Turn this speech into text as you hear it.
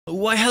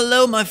Why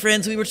hello my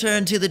friends, we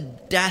return to the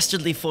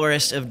dastardly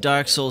forest of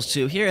Dark Souls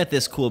 2 here at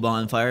this cool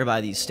bonfire by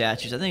these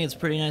statues. I think it's a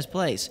pretty nice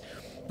place.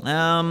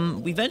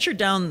 We ventured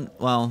down,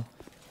 well,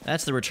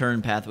 that's the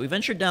return path. We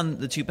ventured down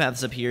the two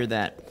paths up here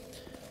that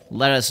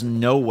led us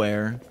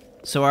nowhere.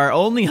 So our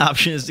only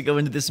option is to go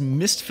into this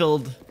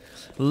mist-filled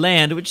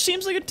land, which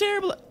seems like a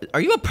terrible...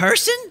 Are you a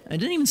person? I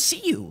didn't even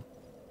see you.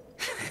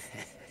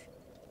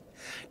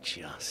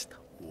 Just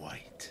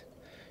wait,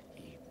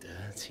 you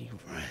dirty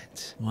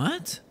rat.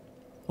 What?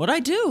 What'd I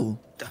do?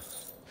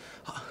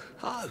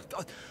 I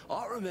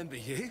remember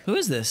you. Who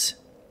is this?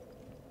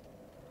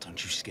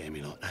 Don't you scare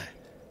me like that.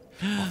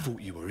 I thought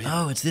you were in.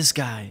 Oh, it's this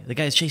guy. The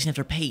guy's chasing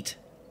after Pate.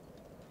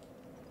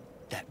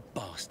 That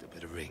bastard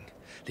with a ring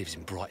lives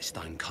in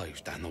Brightstone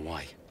Cove down the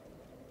way.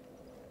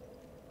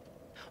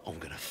 I'm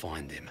gonna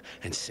find him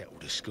and settle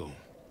the score.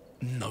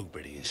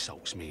 Nobody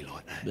insults me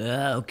like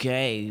that.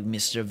 Okay,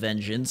 Mr.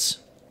 Vengeance.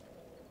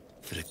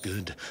 For the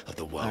good of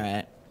the world,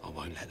 Alright. I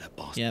won't let that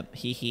bastard. Yep,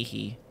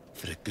 he.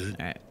 For the good.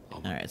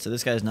 Alright, so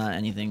this guy's not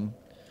anything.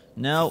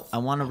 No, I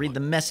want to read the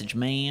message,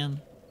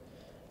 man.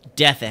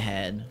 Death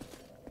ahead.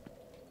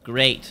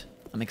 Great.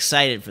 I'm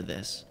excited for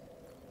this.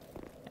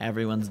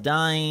 Everyone's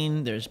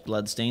dying. There's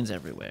bloodstains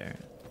everywhere.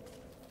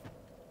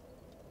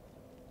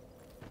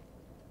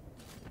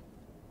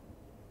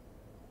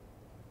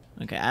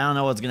 Okay, I don't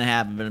know what's gonna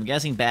happen, but I'm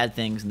guessing bad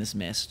things in this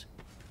mist.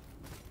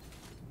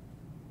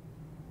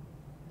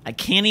 I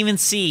can't even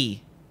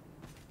see.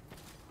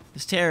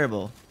 It's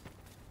terrible.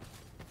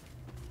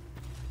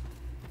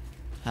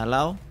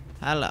 Hello?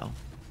 Hello.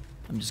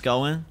 I'm just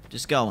going.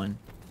 Just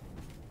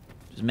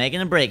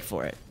making a break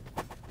for it.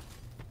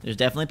 There's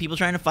definitely people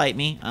trying to fight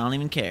me. I don't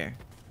even care.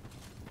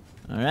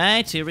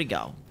 Alright, here we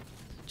go.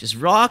 Just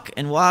rock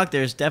and walk.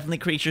 There's definitely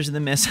creatures in the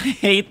mist. I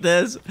hate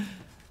this.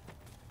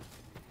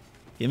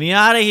 Get me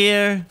out of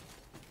here.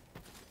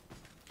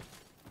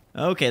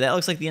 Okay, that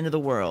looks like the end of the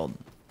world.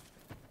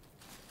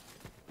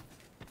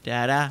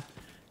 Da-da.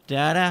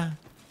 Da-da.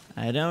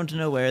 I don't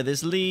know where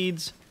this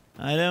leads.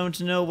 I don't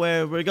know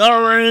where we're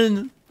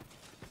going.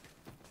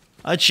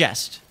 A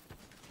chest.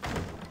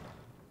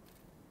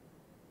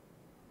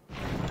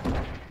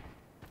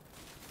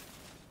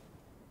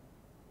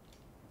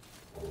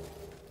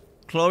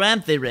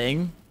 Chloranthy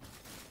ring.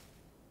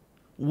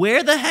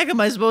 Where the heck am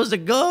I supposed to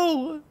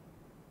go?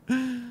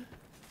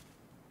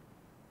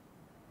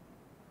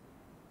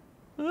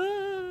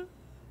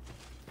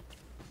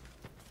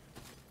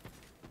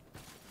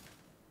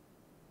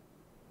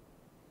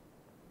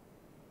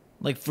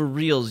 Like, for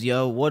reals,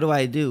 yo, what do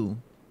I do?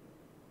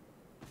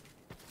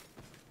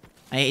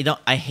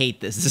 I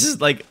hate this. This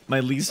is like my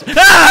least...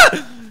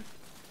 Ah!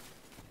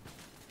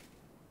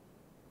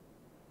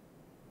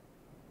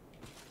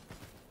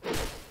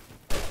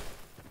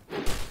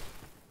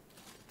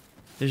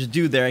 There's a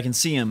dude there, I can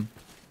see him.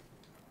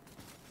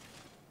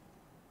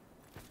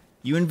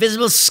 You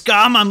invisible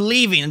scum, I'm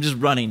leaving. I'm just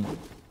running.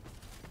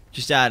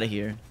 Just out of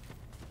here.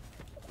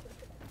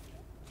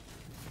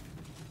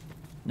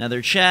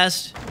 Another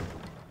chest.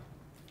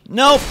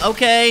 Nope,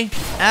 okay.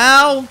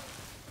 Ow!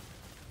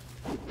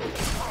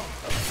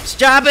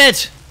 Stop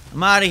it!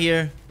 I'm out of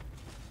here.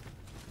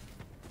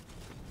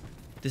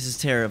 This is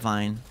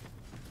terrifying.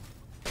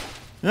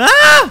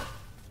 Ah!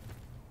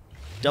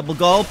 Double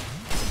gulp,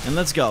 and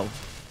let's go.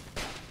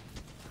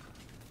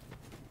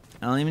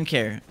 I don't even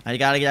care. I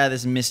gotta get out of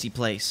this misty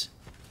place.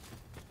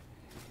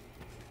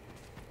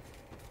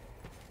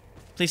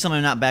 Please tell me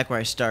I'm not back where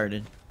I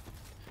started.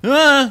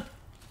 Ah!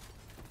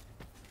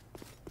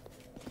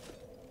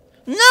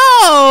 No!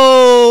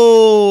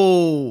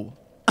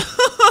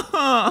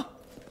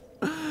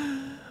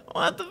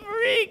 What the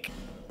freak?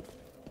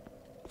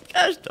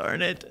 Gosh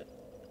darn it.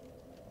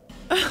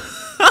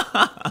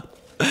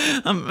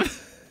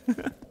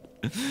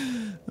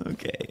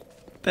 Okay.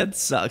 That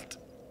sucked.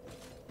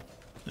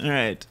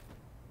 Alright.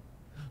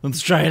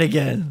 Let's try it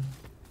again.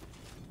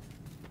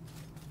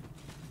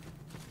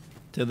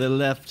 To the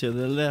left, to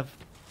the left.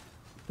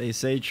 They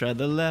say try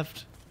the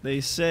left. They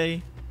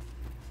say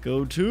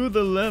go to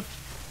the left.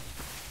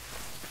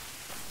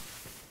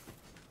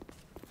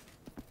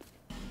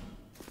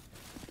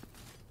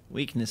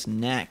 Weakness,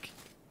 neck.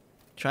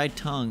 Try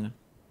tongue.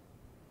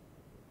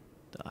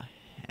 The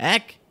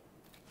heck?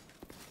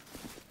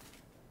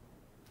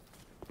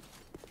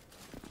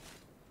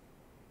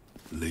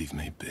 Leave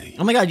me be.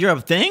 Oh my god, you're a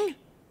thing?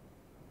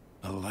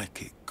 I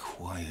like it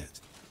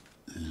quiet.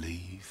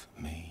 Leave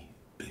me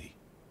be.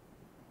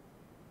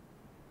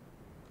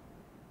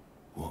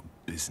 What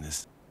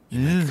business? You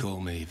may call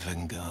me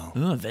Vengal.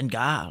 Oh,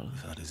 Vengal.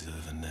 If I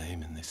deserve a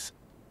name in this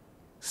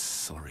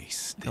sorry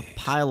state. Like a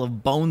pile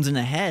of bones in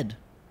a head.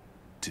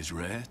 'Tis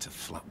rare to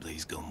flap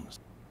these gums.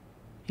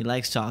 He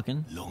likes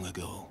talking. Long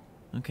ago.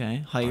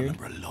 Okay, I hired.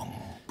 remember a long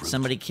brute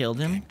Somebody killed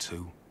him. came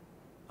to.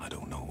 I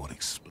don't know what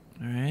exploded.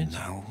 Alright.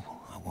 Now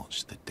I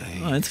watch the day.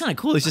 Oh, it's kind of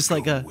cool. He's just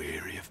like a...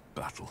 weary of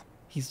battle.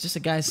 He's just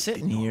a guy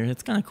sitting here.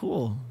 It's kind of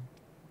cool.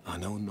 I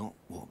know not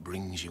what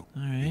brings you.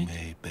 Alright. You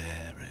may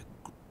bear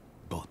it,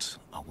 but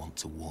I want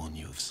to warn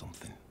you of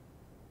something.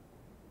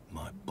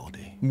 My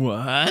body.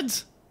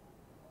 What?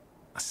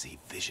 I see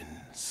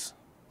visions.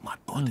 My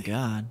Oh, body.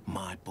 God.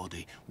 My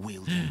body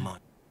wielding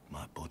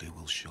my body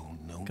will show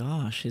no.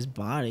 Gosh, his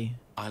body.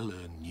 I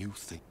learn new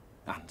things.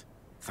 And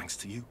thanks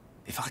to you,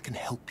 if I can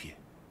help you.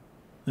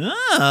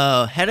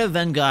 Oh, head of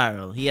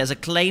Vengarl. He has a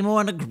claymore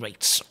and a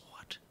great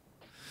sword.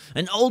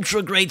 An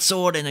ultra great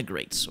sword and a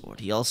great sword.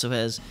 He also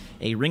has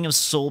a ring of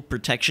soul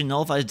protection,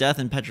 nullifies death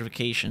and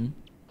petrification.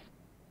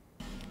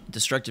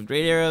 Destructive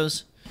great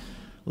arrows.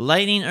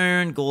 Lightning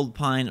urn, gold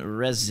pine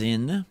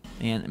resin,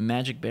 and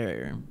magic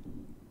barrier.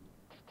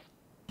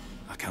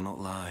 I cannot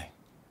lie.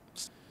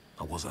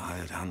 I was a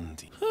hired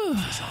hand of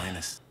His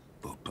Highness,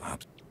 but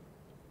perhaps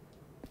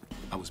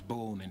I was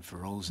born in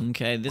Ferozen.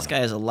 Okay, this guy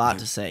has a lot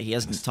to say. He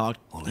hasn't talked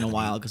in a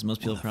while because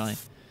most people probably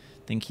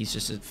think he's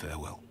just a...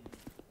 Farewell.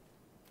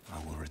 I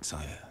will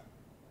retire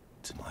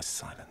to my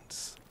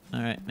silence.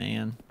 Alright,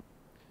 man.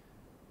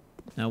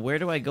 Now, where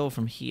do I go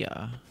from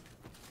here?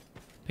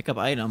 Pick up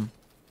item.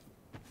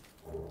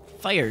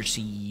 Fire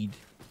seed.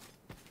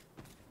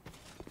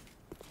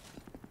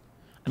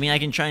 I mean, I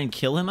can try and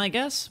kill him, I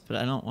guess, but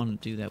I don't want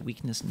to do that.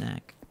 Weakness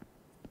neck.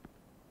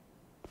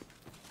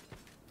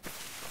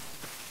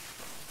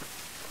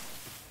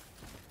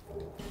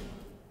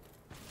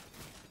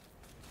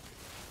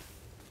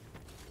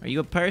 Are you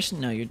a person?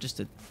 No, you're just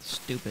a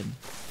stupid.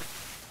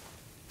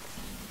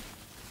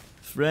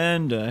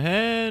 Friend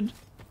ahead.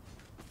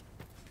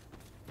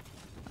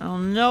 I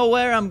don't know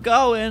where I'm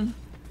going,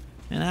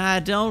 and I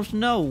don't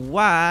know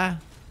why.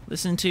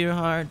 Listen to your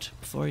heart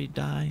before you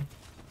die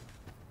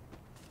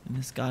in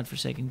this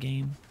godforsaken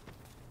game.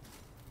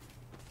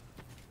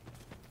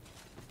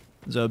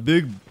 There's a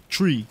big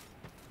tree.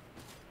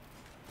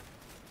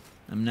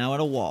 I'm now at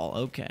a wall.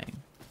 Okay.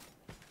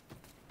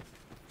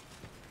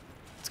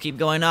 Let's keep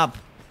going up.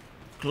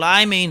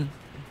 Climbing.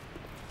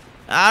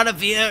 Out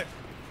of here.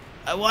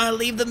 I want to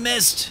leave the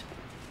mist.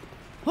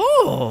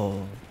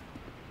 Oh.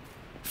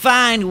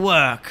 Fine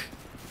work.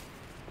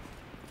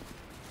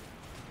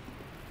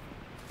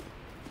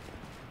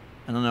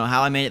 I don't know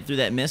how I made it through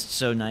that mist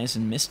so nice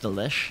and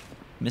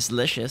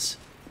mistlicious.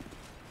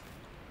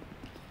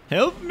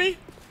 Help me.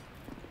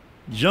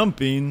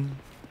 Jumping.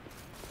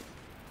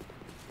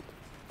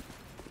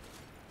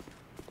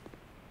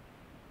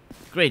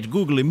 Great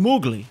googly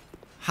moogly.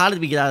 How did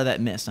we get out of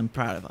that mist? I'm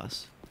proud of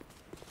us.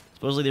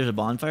 Supposedly there's a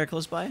bonfire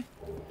close by.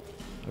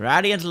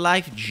 Radiant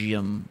Life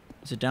Gym.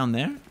 Is it down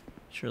there?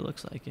 Sure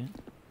looks like it.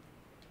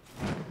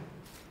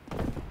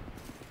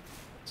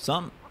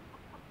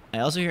 I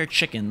also hear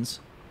chickens.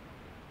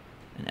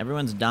 And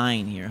everyone's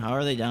dying here. How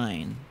are they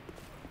dying?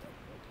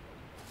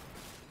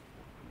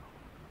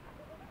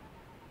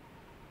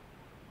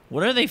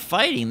 What are they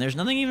fighting? There's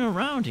nothing even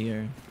around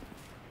here.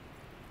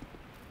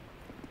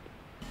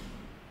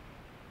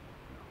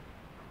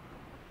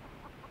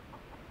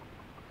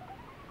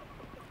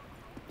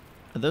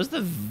 Are those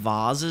the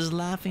vases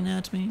laughing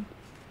at me?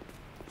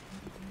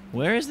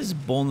 Where is this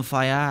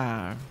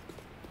bonfire?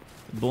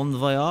 Bon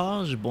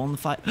voyage?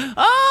 Bonfire?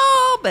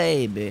 Oh,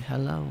 baby.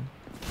 Hello.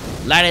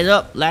 Light it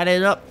up. Light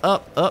it up.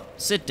 Up.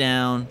 Sit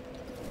down.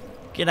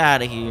 Get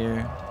out of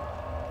here.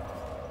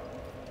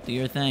 Do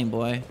your thing,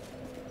 boy.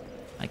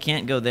 I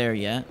can't go there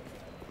yet.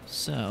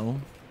 So...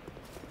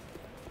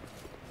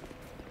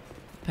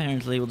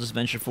 apparently we'll just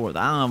venture forth.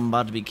 I don't know if I'm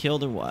about to be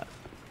killed or what.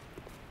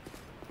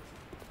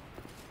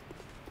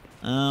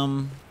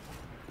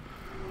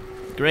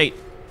 Great.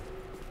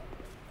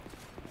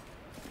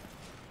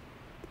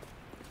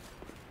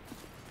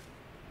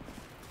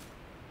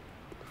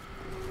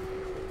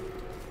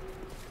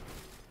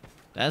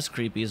 That's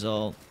creepy as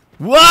all.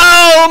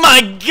 Whoa,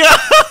 my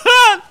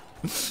God!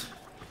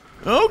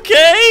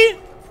 Okay.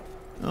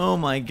 Oh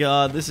my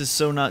God, this is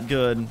so not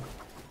good.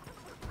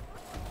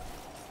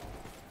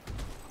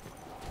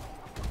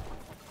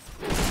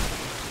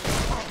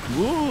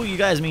 Woo, you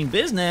guys mean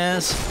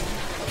business.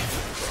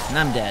 And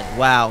I'm dead.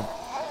 Wow.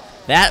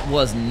 That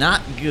was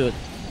not good.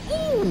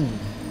 Ooh.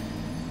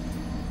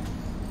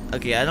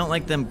 Okay, I don't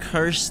like them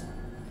curse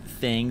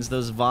things.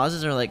 Those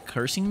vases are like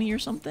cursing me or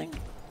something?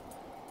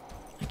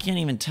 I can't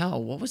even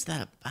tell. What was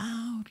that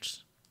about?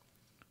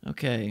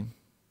 Okay.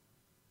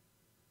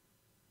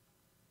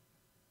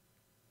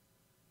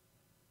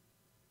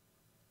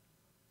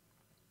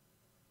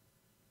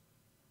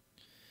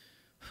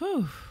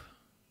 Whew.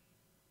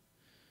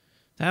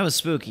 That was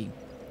spooky.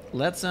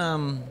 Let's,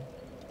 I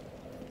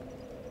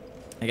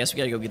guess we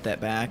gotta go get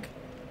that back.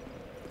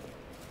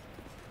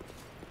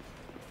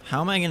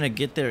 How am I gonna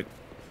get there,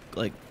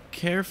 like,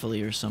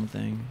 carefully or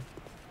something?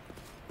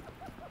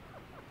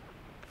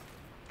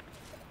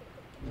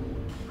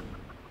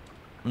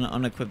 I'm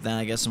gonna unequip that,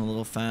 I guess I'm a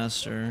little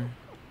faster.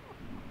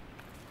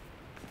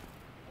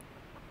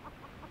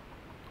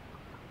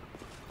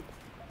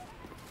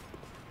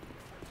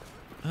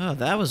 Oh,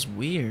 that was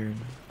weird.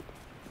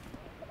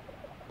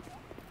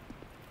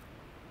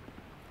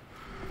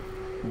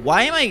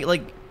 Why am I,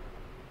 like...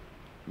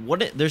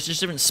 there's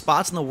just different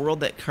spots in the world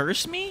that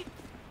curse me?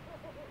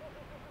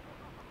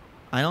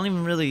 I don't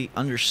even really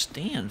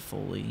understand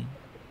fully.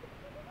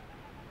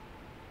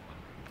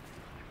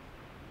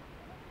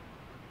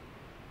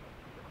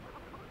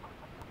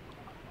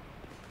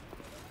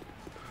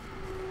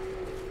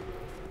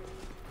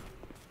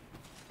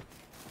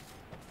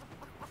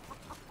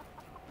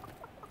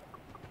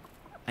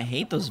 I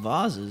hate those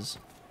vases.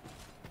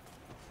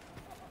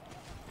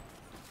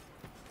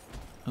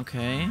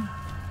 Okay.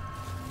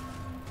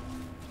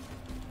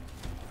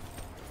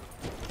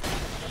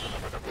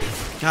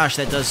 Gosh,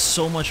 that does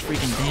so much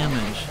freaking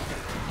damage.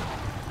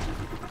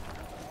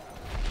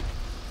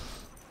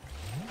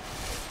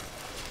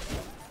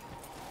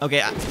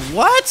 Okay,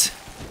 what?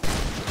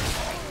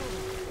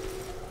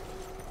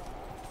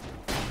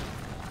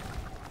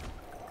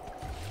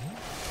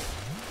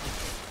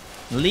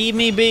 Leave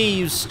me be,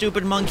 you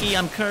stupid monkey.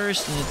 I'm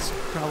cursed, and it's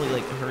probably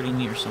like hurting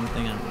me or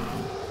something. I don't know.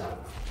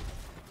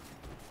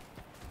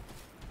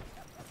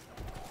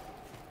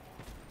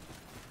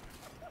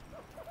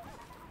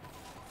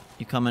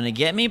 You coming to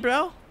get me,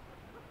 bro?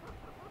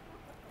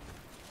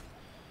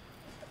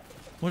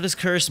 What does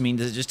curse mean?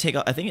 Does it just take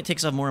off? I think it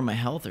takes off more of my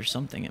health or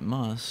something. It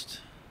must.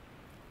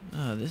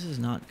 Oh, this is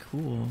not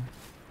cool.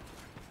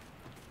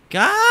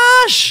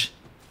 Gosh!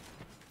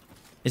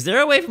 Is there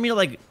a way for me to,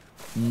 like,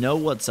 know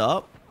what's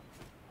up?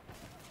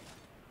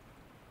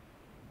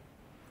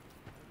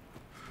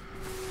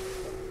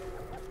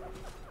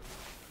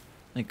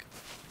 Like,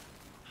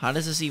 how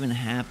does this even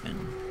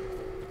happen?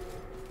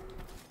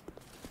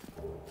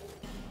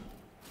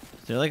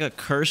 Is there like a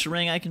curse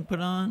ring I can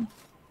put on?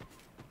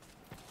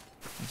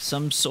 Of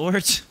some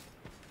sort?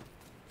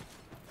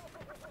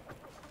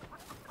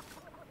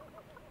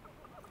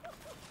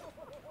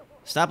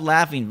 Stop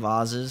laughing,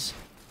 vases.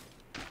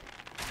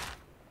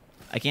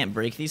 I can't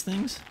break these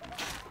things?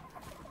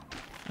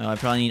 Oh, I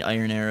probably need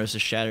iron arrows to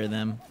shatter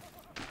them.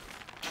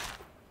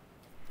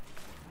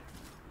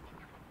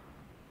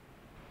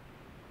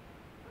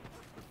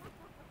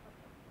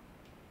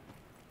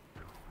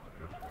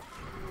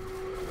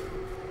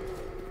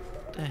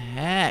 The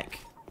heck?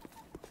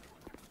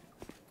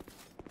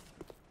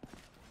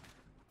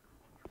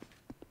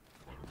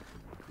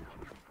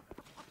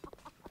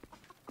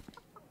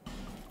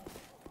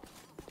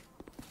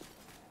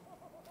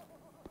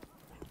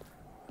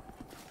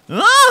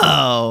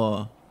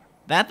 Oh!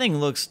 That thing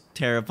looks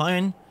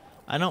terrifying.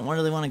 I don't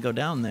really want to go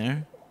down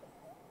there.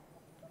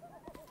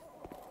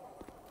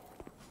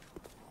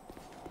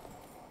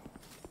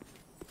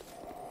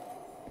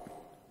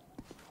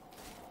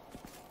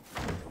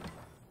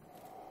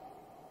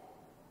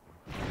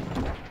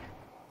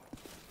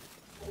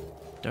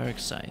 Dark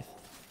Scythe.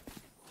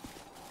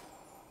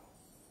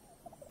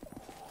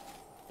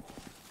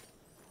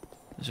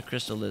 There's a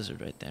crystal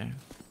lizard right there.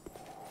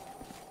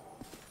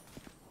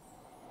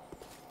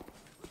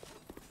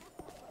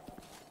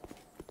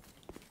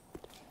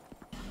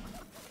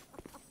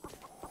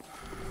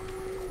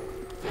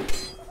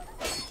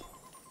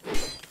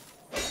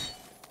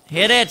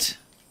 Hit it!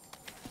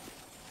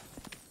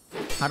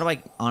 How do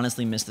I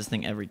honestly miss this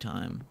thing every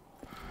time?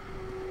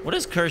 What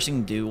does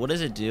cursing do? What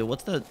does it do?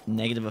 What's the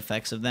negative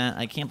effects of that?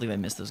 I can't believe I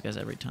miss those guys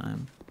every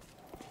time.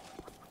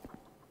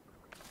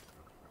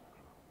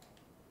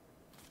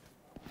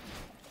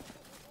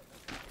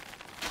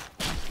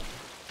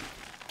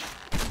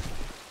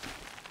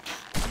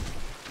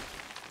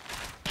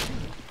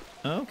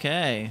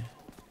 Okay.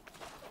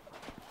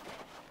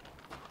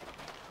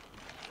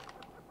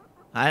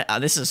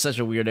 This is such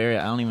a weird area.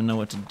 I don't even know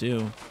what to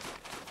do.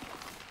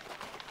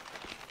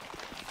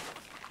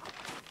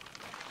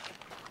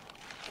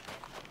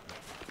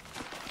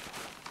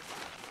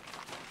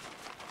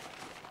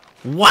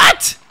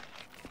 What?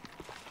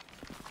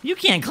 You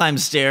can't climb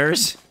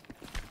stairs.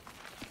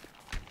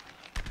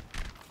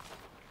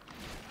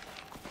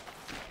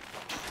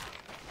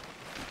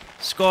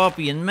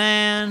 Scorpion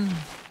man.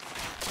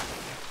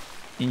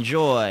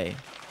 Enjoy.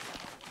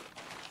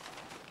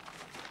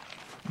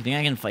 You think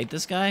I can fight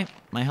this guy?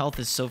 My health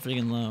is so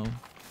freaking low.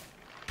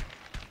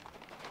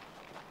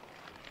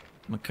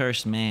 I'm a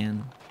cursed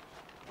man.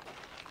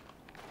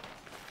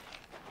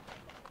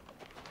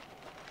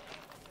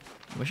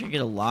 I wish I could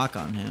get a lock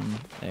on him.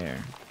 There.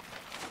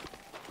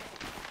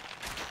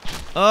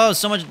 Oh,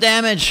 so much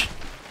damage!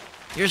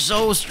 You're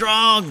so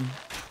strong!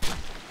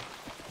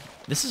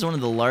 This is one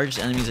of the largest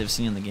enemies I've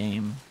seen in the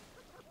game.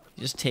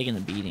 He's just taking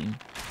a beating.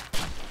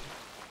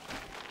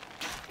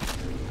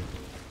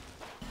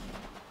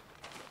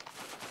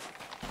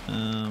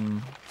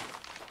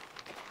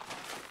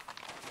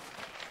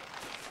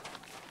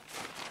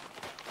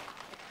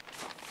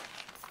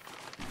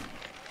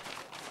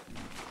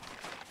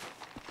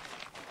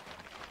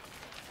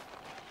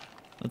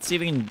 Let's see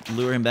if we can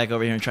lure him back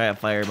over here and try a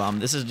firebomb.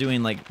 This is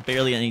doing like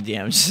barely any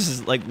damage. This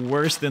is like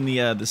worse than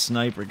the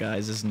sniper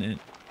guys, isn't it?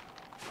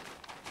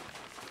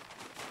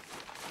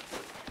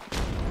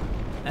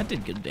 That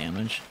did good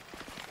damage.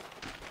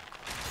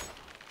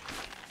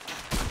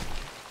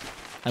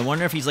 I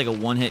wonder if he's like a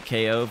one-hit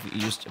KO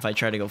if I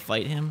try to go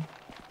fight him.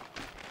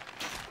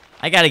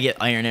 I gotta get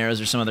iron arrows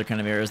or some other kind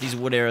of arrows. These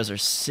wood arrows are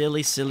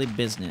silly, silly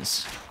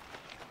business.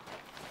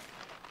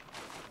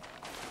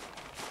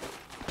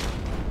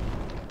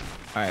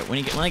 Alright, when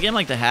I get him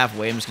like to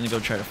halfway, I'm just gonna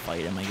go try to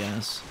fight him, I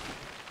guess.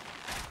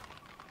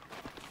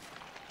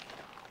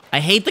 I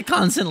hate the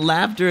constant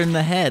laughter in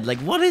the head. Like,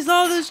 what is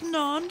all this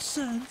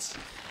nonsense?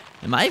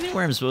 Am I even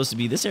where I'm supposed to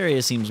be? This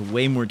area seems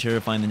way more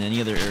terrifying than any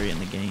other area in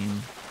the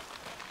game.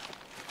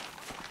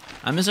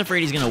 I'm just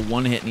afraid he's gonna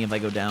one-hit me if I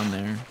go down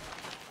there.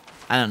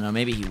 I don't know,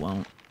 maybe he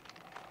won't.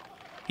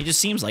 He just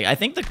seems like... I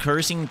think the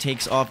cursing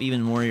takes off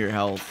even more of your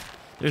health.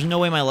 There's no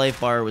way my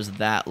life bar was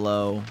that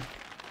low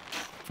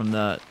from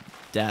the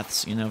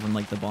deaths, you know, from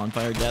like the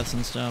bonfire deaths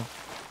and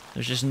stuff.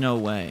 There's just no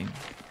way.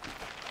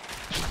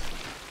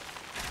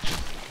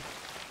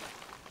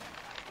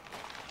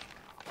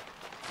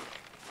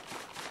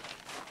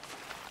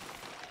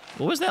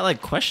 What was that,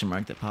 like, question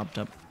mark that popped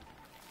up?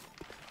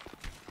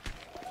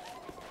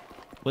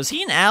 Was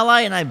he an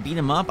ally and I beat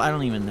him up? I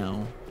don't even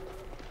know.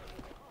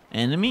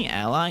 Enemy?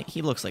 Ally?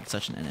 He looks like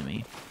such an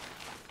enemy.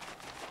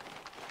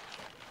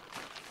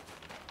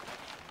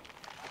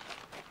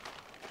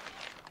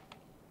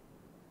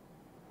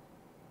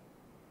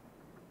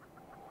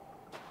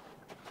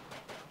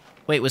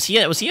 Wait, was he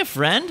a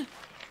friend?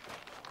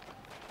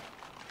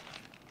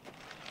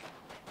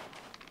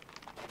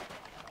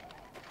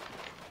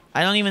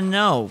 I don't even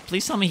know.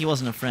 Please tell me he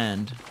wasn't a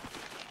friend.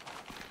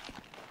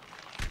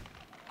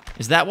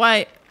 Is that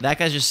why that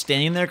guy's just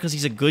standing there because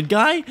he's a good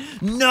guy?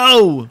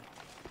 No!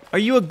 Are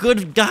you a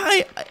good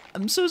guy?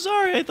 I'm so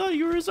sorry. I thought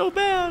you were so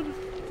bad.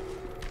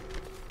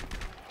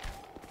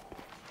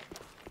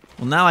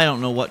 Well, now I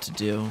don't know what to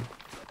do.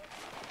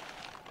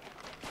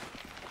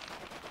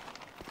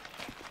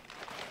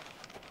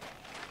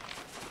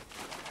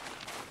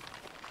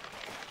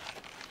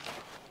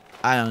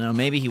 I don't know.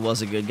 Maybe he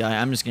was a good guy.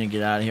 I'm just going to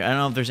get out of here. I don't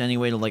know if there's any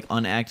way to, like,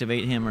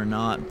 unactivate him or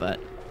not, but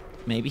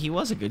maybe he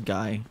was a good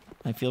guy.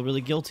 I feel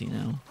really guilty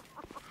now.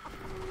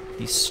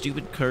 These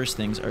stupid curse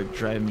things are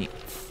driving me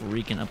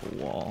freaking up a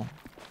wall.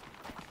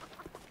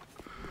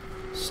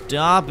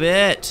 Stop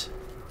it!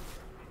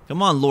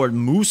 Come on, Lord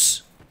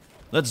Moose.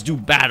 Let's do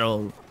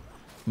battle.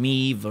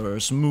 Me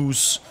versus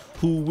Moose.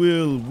 Who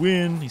will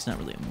win? He's not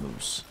really a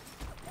moose.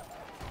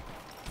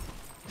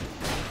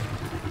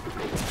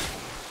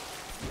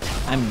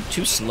 I'm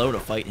too slow to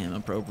fight him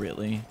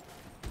appropriately.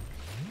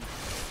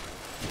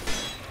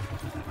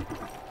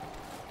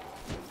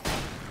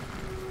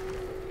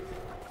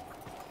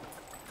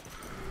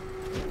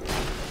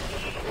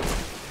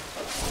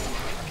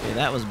 Okay,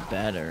 that was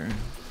better.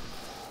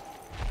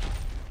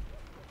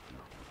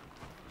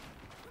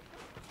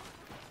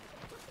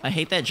 I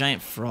hate that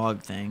giant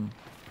frog thing.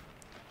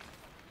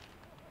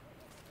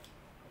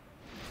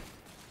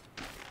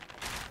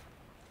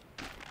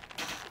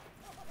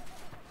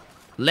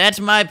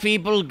 Let my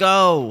people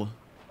go!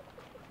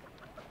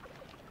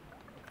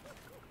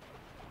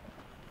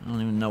 I don't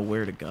even know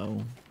where to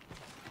go.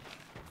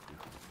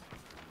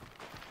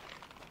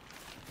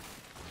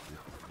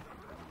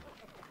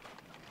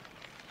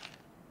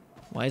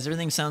 Why does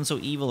everything sound so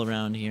evil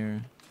around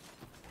here?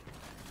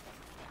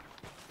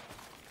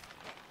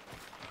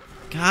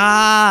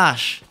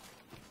 Gosh!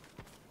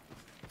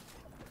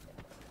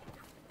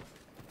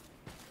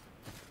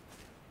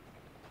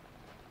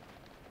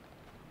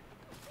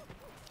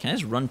 Can I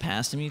just run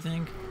past him, you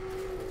think?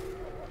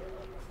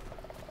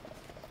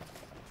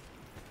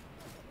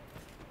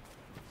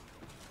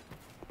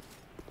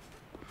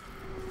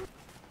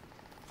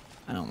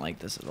 I don't like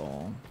this at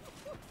all.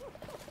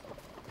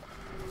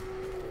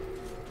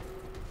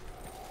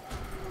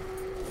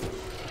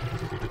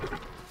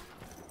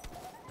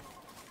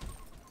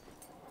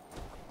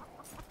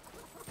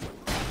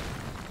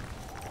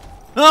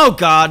 Oh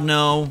God,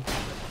 no!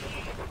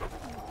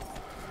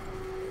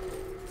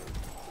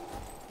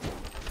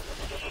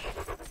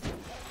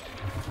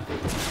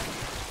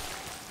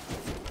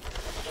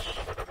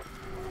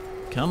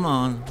 Come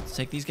on, let's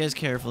take these guys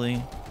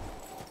carefully.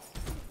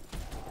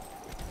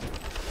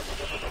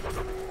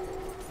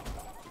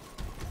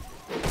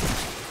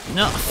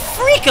 No,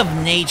 freak of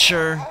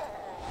nature!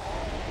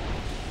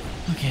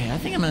 Okay, I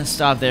think I'm gonna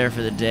stop there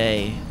for the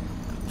day.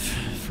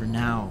 For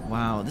now.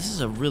 Wow, this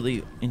is a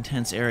really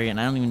intense area and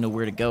I don't even know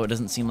where to go. It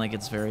doesn't seem like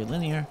it's very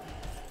linear.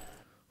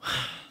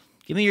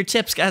 Give me your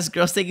tips, guys and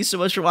girls. Thank you so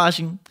much for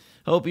watching.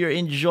 Hope you're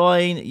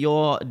enjoying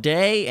your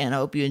day and I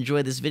hope you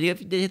enjoyed this video.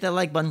 If you did, hit that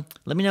like button.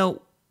 Let me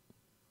know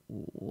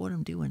what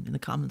I'm doing in the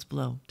comments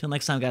below. Till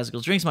next time, guys and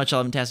girls. Drink so much.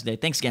 Have a fantastic day.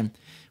 Thanks again.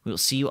 We will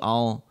see you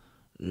all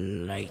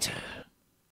later.